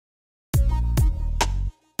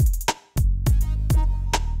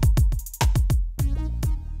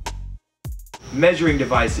measuring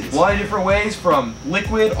devices. A lot of different ways, from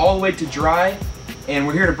liquid all the way to dry, and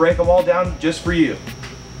we're here to break them all down just for you.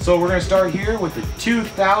 So we're going to start here with the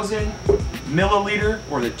 2,000 milliliter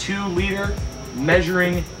or the 2-liter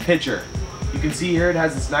measuring pitcher. You can see here it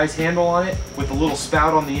has this nice handle on it with a little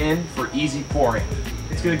spout on the end for easy pouring.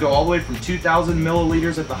 It's going to go all the way from 2,000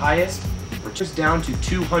 milliliters at the highest, or just down to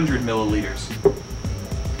 200 milliliters.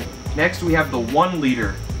 Next we have the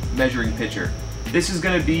 1-liter measuring pitcher. This is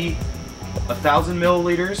going to be 1,000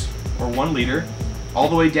 milliliters or 1 liter, all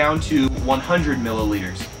the way down to 100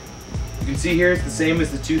 milliliters. You can see here it's the same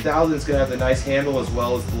as the 2,000. It's going to have the nice handle as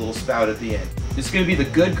well as the little spout at the end. This is going to be the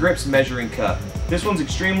Good Grips measuring cup. This one's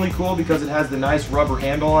extremely cool because it has the nice rubber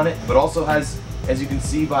handle on it, but also has, as you can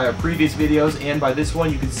see by our previous videos and by this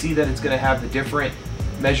one, you can see that it's going to have the different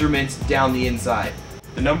measurements down the inside.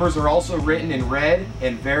 The numbers are also written in red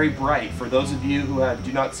and very bright for those of you who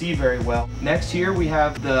do not see very well. Next here we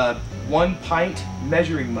have the 1 pint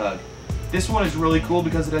measuring mug. This one is really cool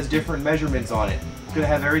because it has different measurements on it. It's going to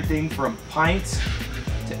have everything from pints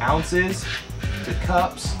to ounces to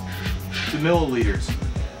cups to milliliters.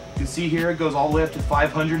 You can see here it goes all the way up to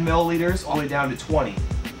 500 milliliters, all the way down to 20.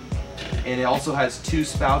 And it also has 2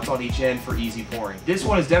 spouts on each end for easy pouring. This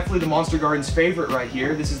one is definitely the Monster Garden's favorite right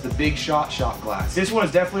here. This is the big shot glass. This one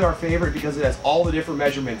is definitely our favorite because it has all the different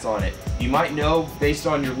measurements on it. You might know based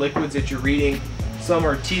on your liquids that you're reading, some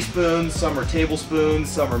are teaspoons, some are tablespoons,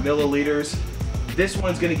 some are milliliters. This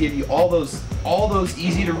one's going to give you all those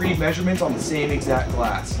easy to read measurements on the same exact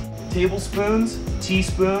glass. Tablespoons,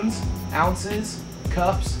 teaspoons, ounces,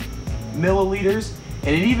 cups, milliliters,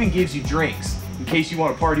 and it even gives you drinks in case you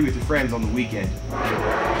want to party with your friends on the weekend.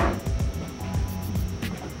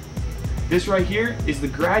 This right here is the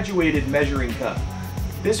graduated measuring cup.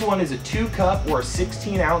 This one is a 2-cup or a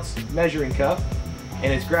 16-ounce measuring cup,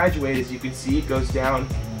 and it's graduated. As you can see, it goes down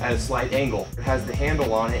at a slight angle. It has the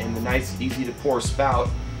handle on it and the nice easy to pour spout.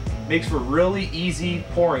 Makes for really easy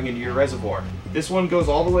pouring into your reservoir. This one goes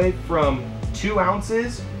all the way from 2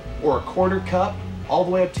 ounces or a 1/4 cup all the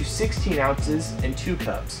way up to 16 ounces and 2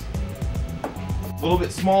 cups. A little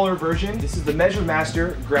bit smaller version. This is the Measure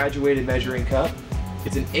Master graduated measuring cup.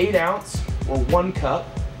 It's an 8-ounce or 1 cup,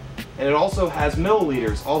 and it also has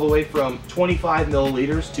milliliters all the way from 25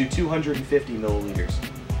 milliliters to 250 milliliters.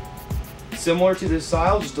 Similar to this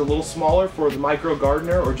style, just a little smaller for the micro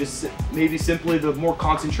gardener, or just maybe simply the more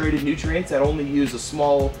concentrated nutrients that only use a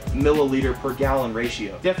small milliliter per gallon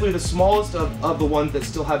ratio. Definitely the smallest of the ones that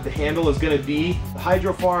still have the handle is going to be the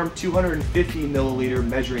Hydro Farm 250 milliliter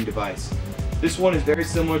measuring device. This one is very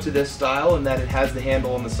similar to this style in that it has the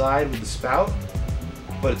handle on the side with the spout,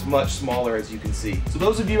 but it's much smaller, as you can see. So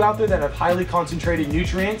those of you out there that have highly concentrated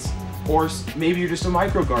nutrients, or maybe you're just a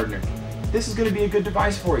micro gardener, this is going to be a good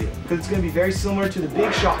device for you because it's going to be very similar to the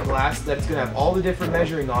big shot glass, that it's going to have all the different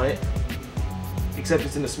measuring on it, except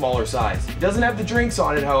it's in a smaller size. It doesn't have the drinks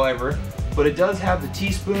on it, however, but it does have the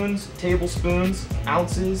teaspoons, tablespoons,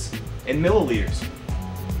 ounces, and milliliters.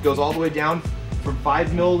 It goes all the way down from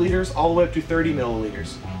 5 milliliters all the way up to 30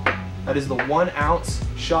 milliliters. That is the 1-ounce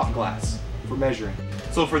shot glass for measuring.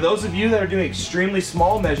 So for those of you that are doing extremely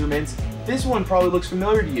small measurements, this one probably looks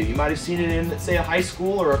familiar to you. You might have seen it in, say, a high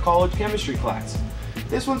school or a college chemistry class.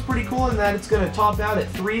 This one's pretty cool in that it's going to top out at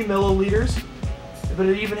 3 milliliters, but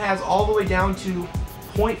it even has all the way down to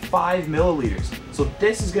 0.5 milliliters. So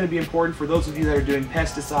this is going to be important for those of you that are doing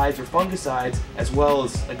pesticides or fungicides, as well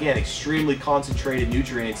as, again, extremely concentrated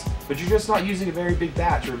nutrients, but you're just not using a very big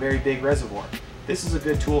batch or a very big reservoir. This is a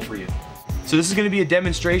good tool for you. So this is going to be a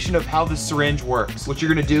demonstration of how the syringe works. What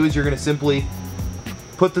you're going to do is you're going to simply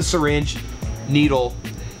put the syringe needle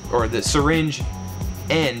or the syringe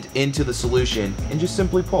end into the solution and just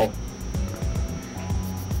simply pull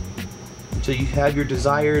until you have your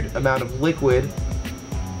desired amount of liquid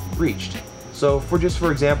reached. So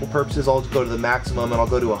for example purposes, I'll go to the maximum and I'll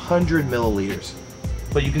go to 100 milliliters.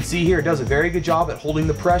 But you can see here it does a very good job at holding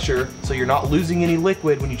the pressure so you're not losing any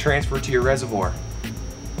liquid when you transfer it to your reservoir.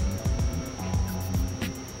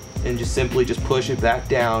 And just simply push it back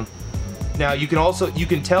down. Now you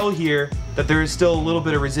can tell here that there is still a little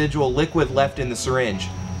bit of residual liquid left in the syringe.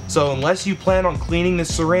 So unless you plan on cleaning the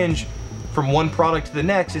syringe from one product to the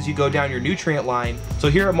next as you go down your nutrient line, so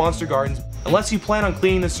here at Monster Gardens, unless you plan on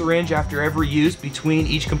cleaning the syringe after every use between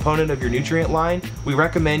each component of your nutrient line, we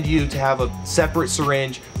recommend you to have a separate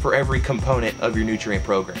syringe for every component of your nutrient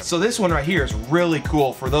program. So this one right here is really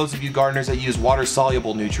cool for those of you gardeners that use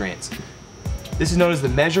water-soluble nutrients. This is known as the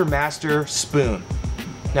Measure Master spoon.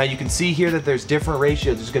 Now you can see here that there's different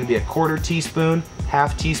ratios. There's going to be a 1/4 teaspoon,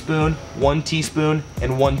 1/2 teaspoon, 1 teaspoon,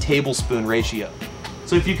 and 1 tablespoon ratio.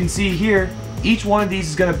 So if you can see here, Each one of these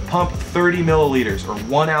is going to pump 30 milliliters or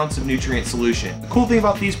 1 ounce of nutrient solution. The cool thing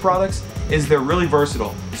about these products is they're really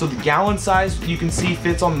versatile. So the gallon size you can see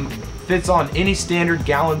fits on any standard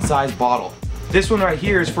gallon size bottle. This one right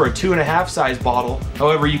here is for a 2.5 size bottle.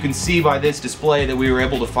 However, you can see by this display that we were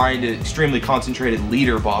able to find an extremely concentrated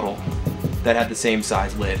liter bottle that had the same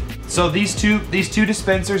size lid. So these two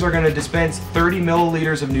dispensers are going to dispense 30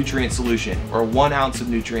 milliliters of nutrient solution, or 1 ounce of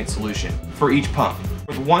nutrient solution for each pump.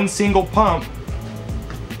 With one single pump,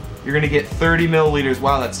 you're going to get 30 milliliters.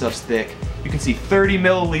 Wow, that stuff's thick. You can see 30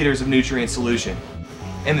 milliliters of nutrient solution.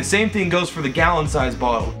 And the same thing goes for the gallon size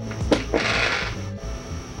bottle.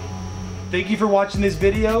 Thank you for watching this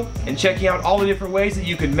video and checking out all the different ways that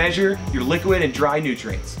you can measure your liquid and dry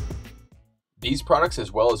nutrients. These products,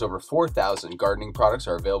 as well as over 4,000 gardening products,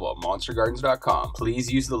 are available at monstergardens.com.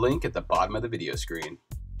 Please use the link at the bottom of the video screen.